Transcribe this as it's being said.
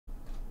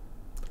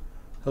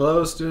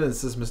Hello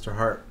students, this is Mr.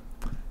 Hart,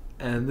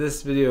 and in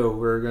this video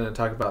we're going to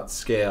talk about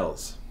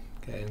scales.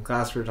 Okay, in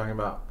class we're talking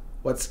about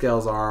what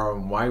scales are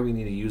and why we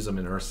need to use them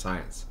in earth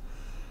science.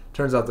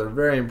 Turns out they're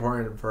very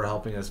important for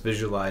helping us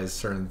visualize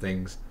certain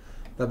things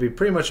that'd be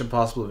pretty much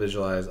impossible to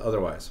visualize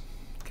otherwise.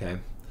 Okay,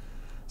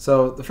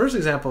 so the first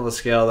example of a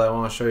scale that I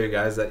want to show you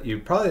guys that you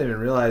probably didn't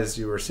even realize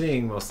you were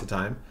seeing most of the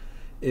time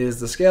is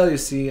the scale you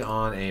see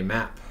on a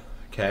map.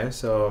 Okay,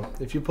 so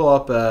if you pull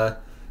up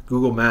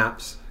Google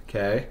Maps,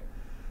 okay,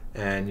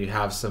 and you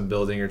have some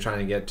building you're trying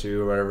to get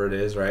to or whatever it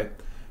is, right?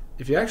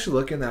 If you actually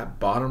look in that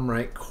bottom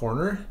right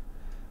corner,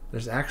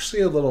 there's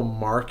actually a little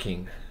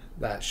marking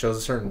that shows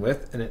a certain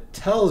width, and it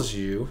tells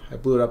you, I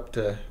blew it up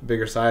to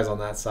bigger size on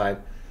that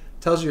side,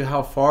 tells you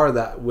how far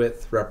that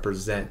width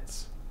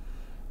represents.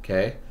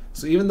 Okay,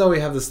 so even though we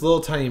have this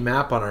little tiny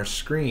map on our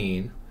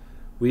screen,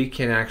 we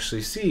can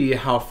actually see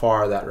how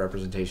far that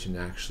representation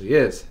actually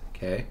is.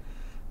 Okay,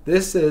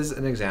 this is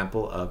an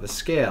example of a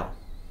scale.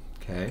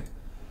 Okay,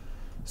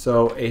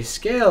 so a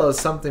scale is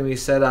something we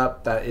set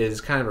up that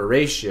is kind of a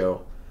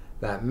ratio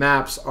that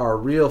maps our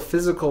real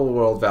physical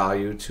world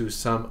value to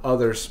some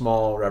other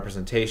small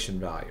representation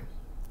value.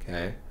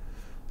 Okay,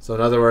 so in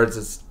other words,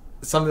 it's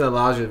something that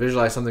allows you to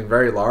visualize something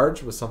very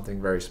large with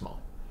something very small.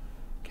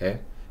 Okay,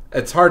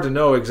 it's hard to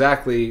know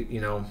exactly,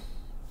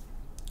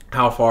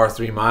 how far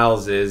 3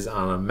 miles is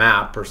on a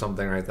map or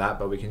something like that,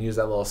 but we can use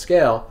that little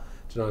scale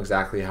to know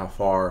exactly how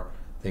far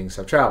things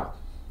have traveled.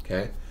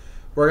 Okay,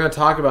 we're going to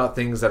talk about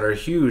things that are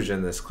huge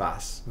in this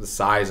class, the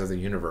size of the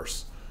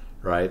universe,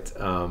 right?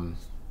 The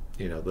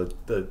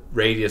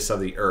radius of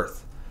the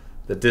Earth,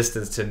 the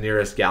distance to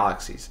nearest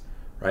galaxies,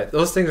 right?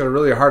 Those things are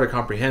really hard to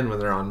comprehend when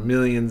they're on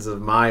millions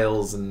of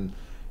miles and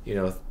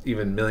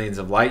even millions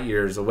of light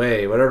years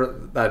away, whatever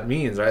that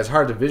means, right? It's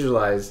hard to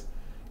visualize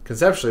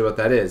conceptually what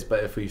that is,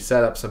 but if we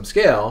set up some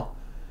scale,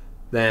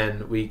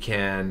 then we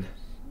can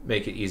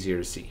make it easier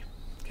to see.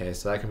 Okay,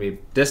 so that can be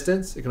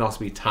distance. It can also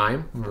be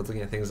time. When we're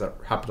looking at things that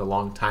happened a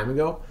long time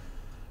ago.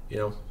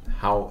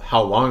 How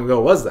long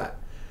ago was that?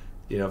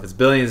 If it's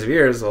billions of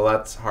years, well,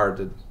 that's hard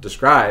to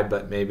describe,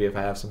 but maybe if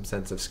I have some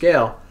sense of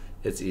scale,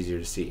 it's easier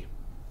to see.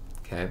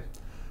 Okay,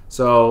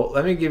 so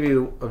let me give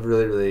you a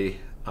really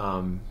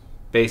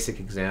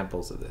basic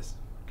examples of this.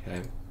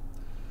 Okay,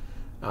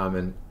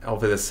 and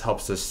hopefully this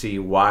helps us see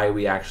why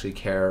we actually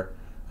care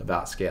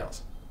about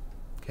scales.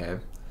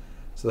 Okay,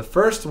 so the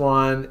first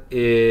one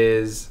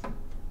is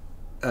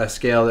a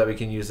scale that we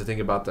can use to think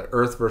about the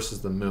Earth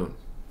versus the Moon.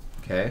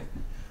 Okay,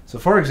 so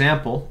for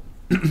example,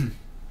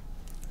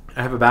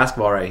 I have a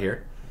basketball right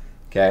here,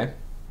 okay,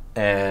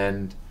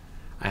 and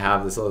I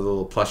have this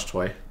little plush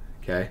toy,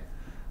 okay.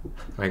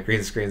 My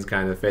green screen's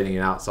kind of fading it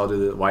out, so I'll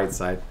do the white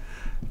side,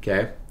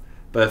 okay.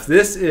 But if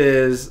this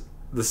is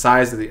the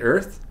size of the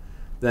Earth,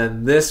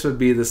 then this would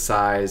be the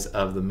size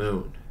of the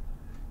Moon.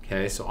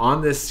 Okay, so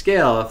on this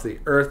scale, if the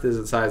Earth is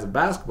the size of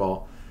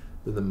basketball,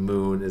 then the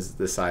Moon is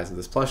the size of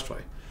this plush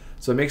toy.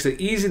 So it makes it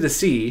easy to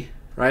see,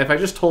 right? If I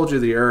just told you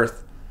the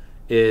Earth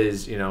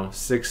is,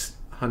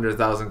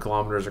 600,000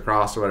 kilometers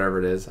across or whatever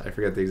it is, I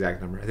forget the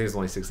exact number. I think it's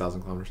only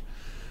 6,000 kilometers.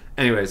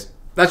 Anyways,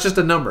 that's just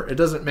a number. It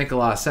doesn't make a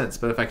lot of sense.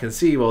 But if I can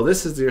see, well,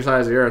 this is the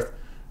size of the Earth,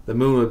 the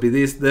Moon would be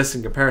this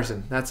in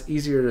comparison. That's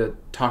easier to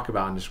talk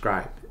about and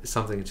describe. It's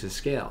something to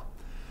scale.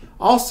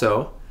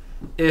 Also,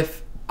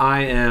 if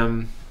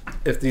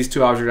these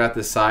two objects are at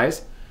this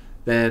size,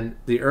 then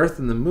the Earth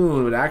and the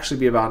Moon would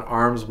actually be about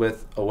arm's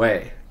width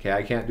away. Okay,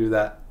 I can't do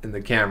that in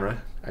the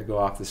camera. I go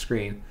off the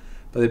screen.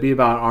 But they'd be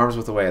about arm's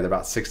width away. They're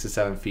about 6 to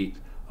 7 feet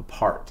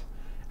apart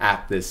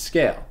at this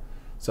scale.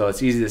 So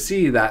it's easy to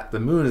see that the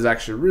Moon is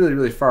actually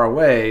really far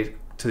away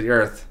to the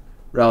Earth,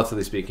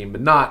 relatively speaking, but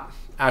not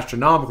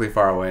astronomically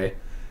far away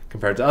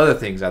compared to other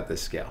things at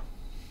this scale.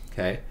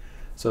 Okay,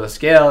 so the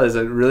scale is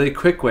a really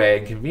quick way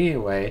and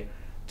convenient way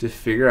to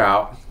figure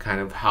out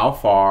kind of how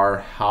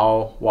far,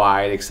 how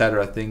wide,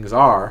 etc. things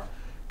are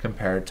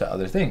compared to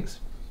other things.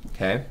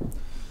 Okay.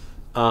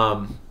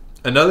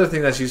 Another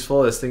thing that's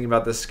useful is thinking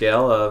about the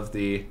scale of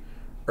the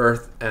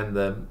Earth and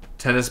the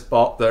tennis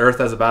ball, the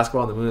Earth as a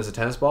basketball and the Moon as a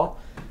tennis ball,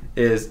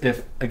 is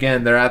if,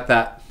 again, they're at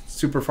that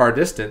super far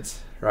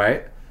distance,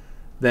 right?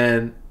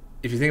 Then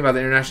if you think about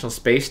the International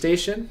Space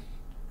Station,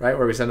 right,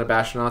 where we send up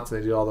astronauts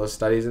and they do all those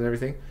studies and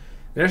everything,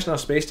 the International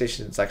Space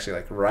Station is actually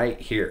like right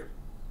here.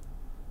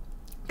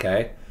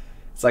 Okay?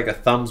 It's like a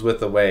thumb's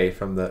width away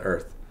from the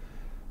Earth.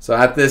 So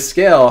at this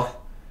scale,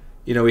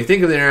 we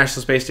think of the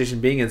International Space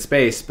Station being in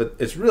space, but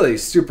it's really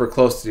super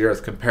close to the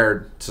Earth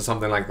compared to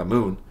something like the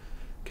Moon.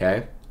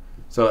 Okay?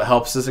 So it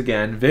helps us,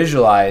 again,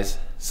 visualize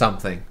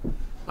something,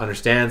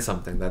 understand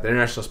something, that the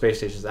International Space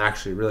Station is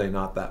actually really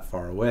not that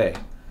far away.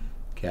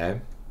 Okay?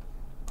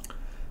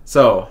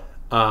 So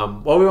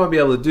what we want to be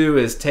able to do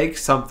is take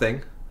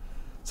something,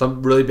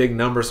 some really big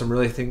number,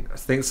 something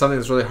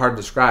that's really hard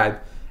to describe,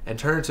 and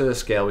turn it to a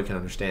scale we can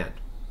understand.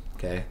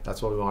 Okay?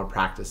 That's what we want to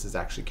practice, is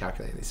actually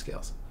calculating these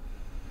scales.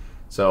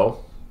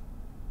 So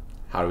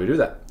how do we do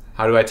that?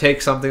 How do I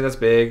take something that's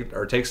big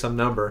or take some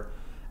number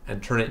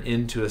and turn it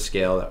into a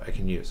scale that I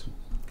can use?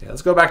 Okay,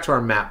 let's go back to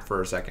our map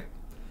for a second.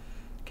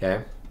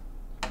 Okay.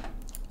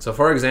 So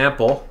for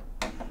example,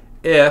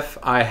 if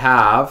I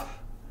have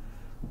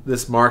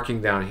this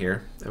marking down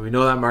here, and we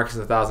know that mark is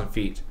 1,000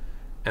 feet,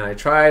 and I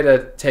try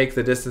to take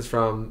the distance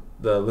from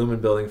the Lumen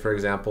building, for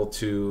example,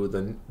 to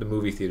the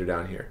movie theater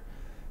down here.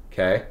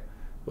 Okay.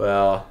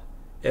 Well,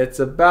 it's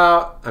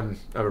about, I'm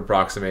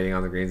approximating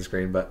on the green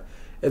screen, but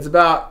it's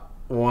about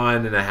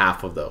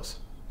 1.5 of those.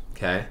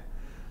 Okay.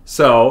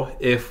 So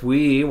if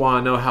we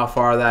want to know how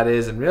far that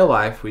is in real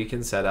life, we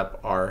can set up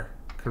our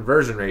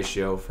conversion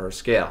ratio for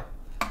scale.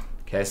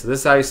 Okay, so this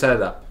is how you set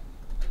it up.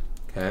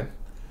 Okay.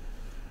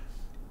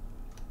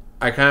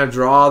 I kind of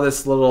draw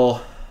this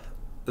little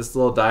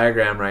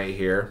diagram right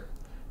here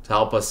to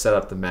help us set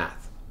up the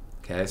math.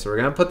 Okay, so we're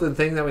going to put the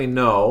thing that we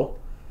know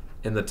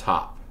in the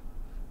top.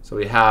 So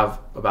we have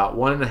about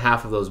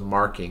 1.5 of those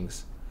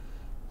markings,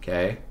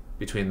 okay,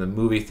 between the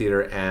movie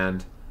theater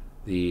and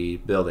the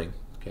building.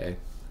 Okay.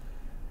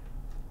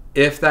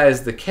 If that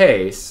is the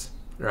case,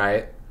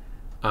 right,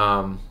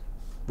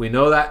 we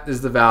know that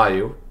is the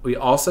value. We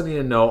also need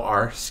to know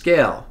our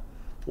scale.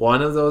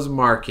 One of those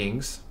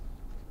markings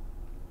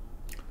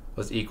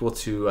was equal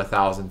to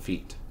 1,000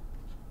 feet.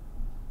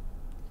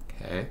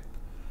 Okay.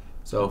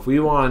 So if we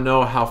want to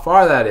know how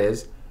far that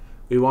is,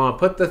 we want to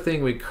put the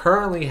thing we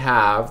currently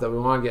have that we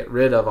want to get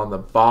rid of on the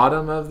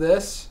bottom of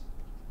this,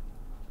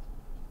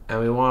 and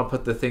we want to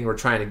put the thing we're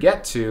trying to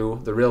get to,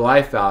 the real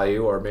life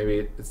value, or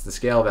maybe it's the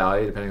scale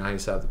value, depending on how you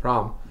set up the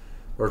problem.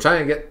 We're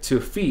trying to get to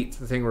feet,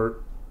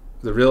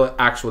 the real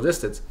actual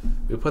distance.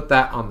 We put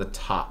that on the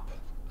top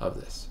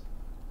of this.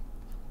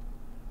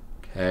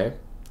 Okay.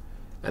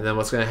 And then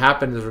what's going to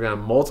happen is we're going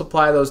to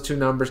multiply those two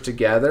numbers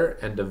together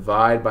and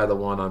divide by the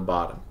one on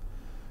bottom.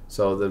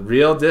 So the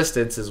real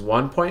distance is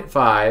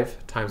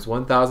 1.5 times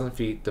 1,000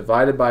 feet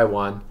divided by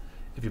 1.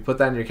 If you put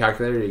that in your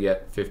calculator, you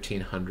get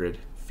 1,500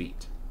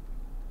 feet.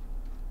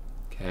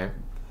 Okay.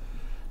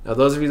 Now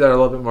those of you that are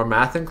a little bit more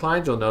math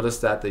inclined, you'll notice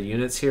that the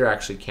units here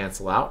actually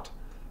cancel out.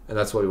 And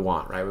that's what we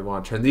want, right? We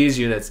want to turn these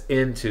units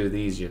into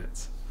these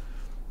units.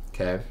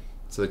 Okay.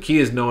 So the key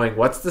is knowing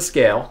what's the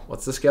scale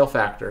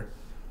factor,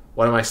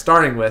 what am I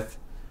starting with,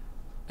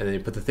 and then you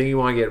put the thing you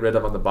want to get rid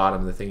of on the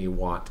bottom and the thing you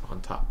want on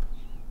top.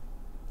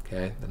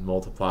 Okay, then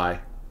multiply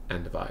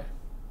and divide.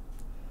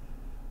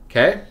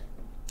 Okay,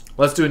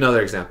 let's do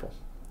another example.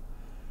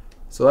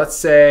 So let's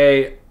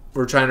say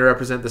we're trying to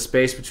represent the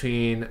space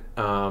between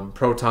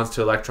protons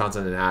to electrons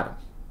in an atom.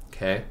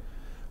 Okay,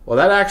 well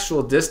that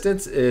actual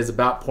distance is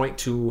about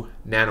 0.2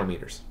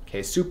 nanometers.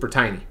 Okay, super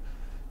tiny.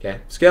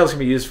 Okay, scales can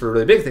be used for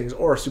really big things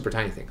or super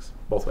tiny things,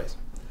 both ways.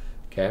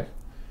 Okay,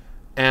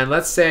 and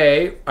let's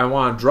say I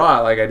want to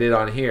draw it like I did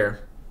on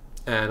here.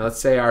 And let's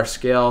say our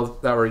scale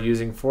that we're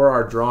using for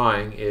our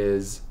drawing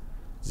is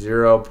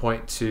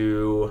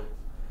 0.2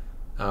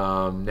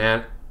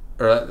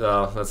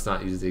 let's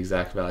not use the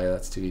exact value,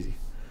 that's too easy.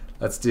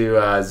 Let's do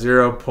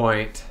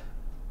 0.5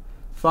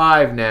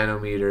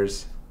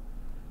 nanometers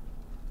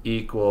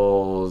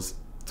equals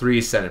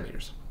 3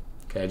 centimeters.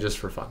 Okay, just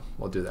for fun,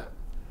 we'll do that.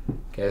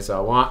 Okay, so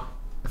I want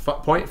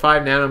 0.5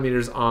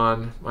 nanometers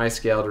on my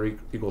scale to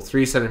equal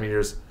 3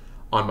 centimeters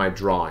on my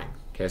drawing.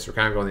 Okay, so we're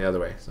kind of going the other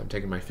way. So I'm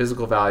taking my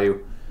physical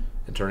value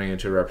and turning it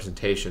into a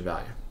representation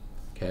value.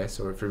 Okay,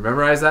 so if we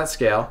memorize that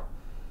scale,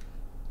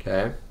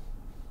 okay,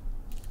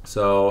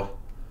 so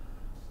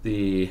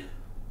the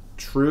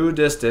true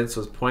distance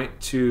was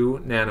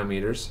 0.2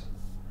 nanometers,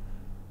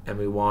 and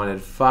we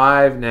wanted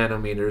 5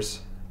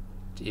 nanometers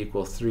to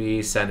equal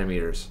 3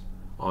 centimeters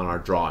on our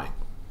drawing.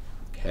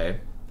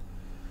 Okay,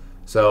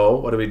 so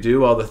what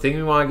do? Well, the thing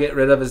we want to get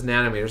rid of is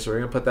nanometers, so we're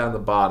going to put that on the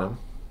bottom.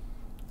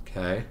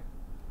 Okay.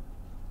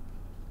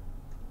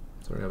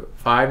 So we're going to put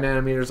 5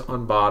 nanometers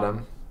on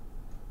bottom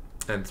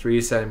and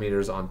 3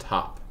 centimeters on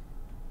top.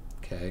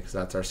 Okay, because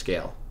that's our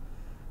scale.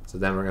 So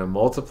then we're going to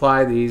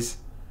multiply these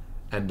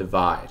and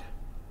divide.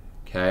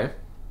 Okay.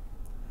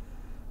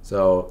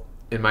 So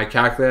in my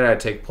calculator, I'd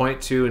take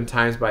 0.2 and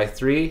times by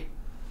 3,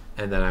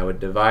 and then I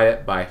would divide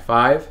it by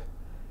 5.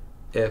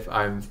 If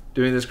I'm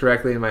doing this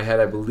correctly in my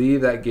head, I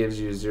believe that gives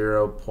you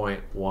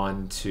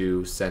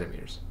 0.12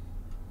 centimeters.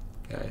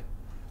 Okay.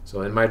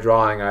 So in my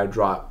drawing, I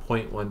draw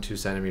 0.12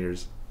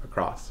 centimeters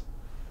across.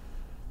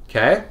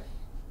 Okay?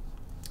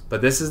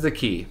 But this is the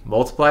key.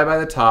 Multiply by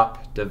the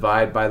top,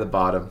 divide by the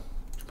bottom.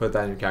 Put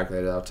that in your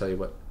calculator. That'll tell you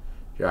what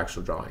your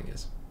actual drawing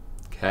is.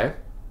 Okay?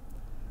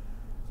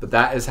 But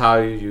that is how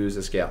you use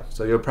a scale.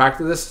 So you'll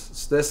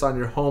practice this on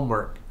your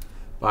homework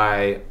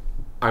by,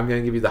 I'm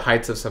going to give you the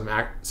heights of some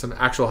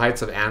actual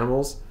heights of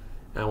animals,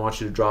 and I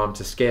want you to draw them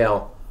to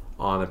scale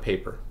on a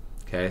paper.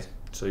 Okay?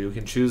 So you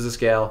can choose the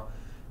scale,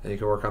 and you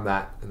can work on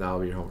that, and that'll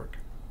be your homework.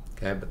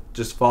 Okay, but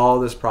just follow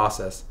this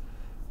process,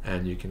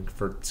 and you can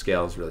convert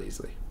scales really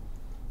easily.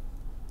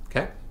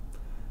 Okay?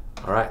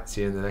 All right,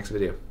 see you in the next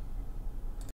video.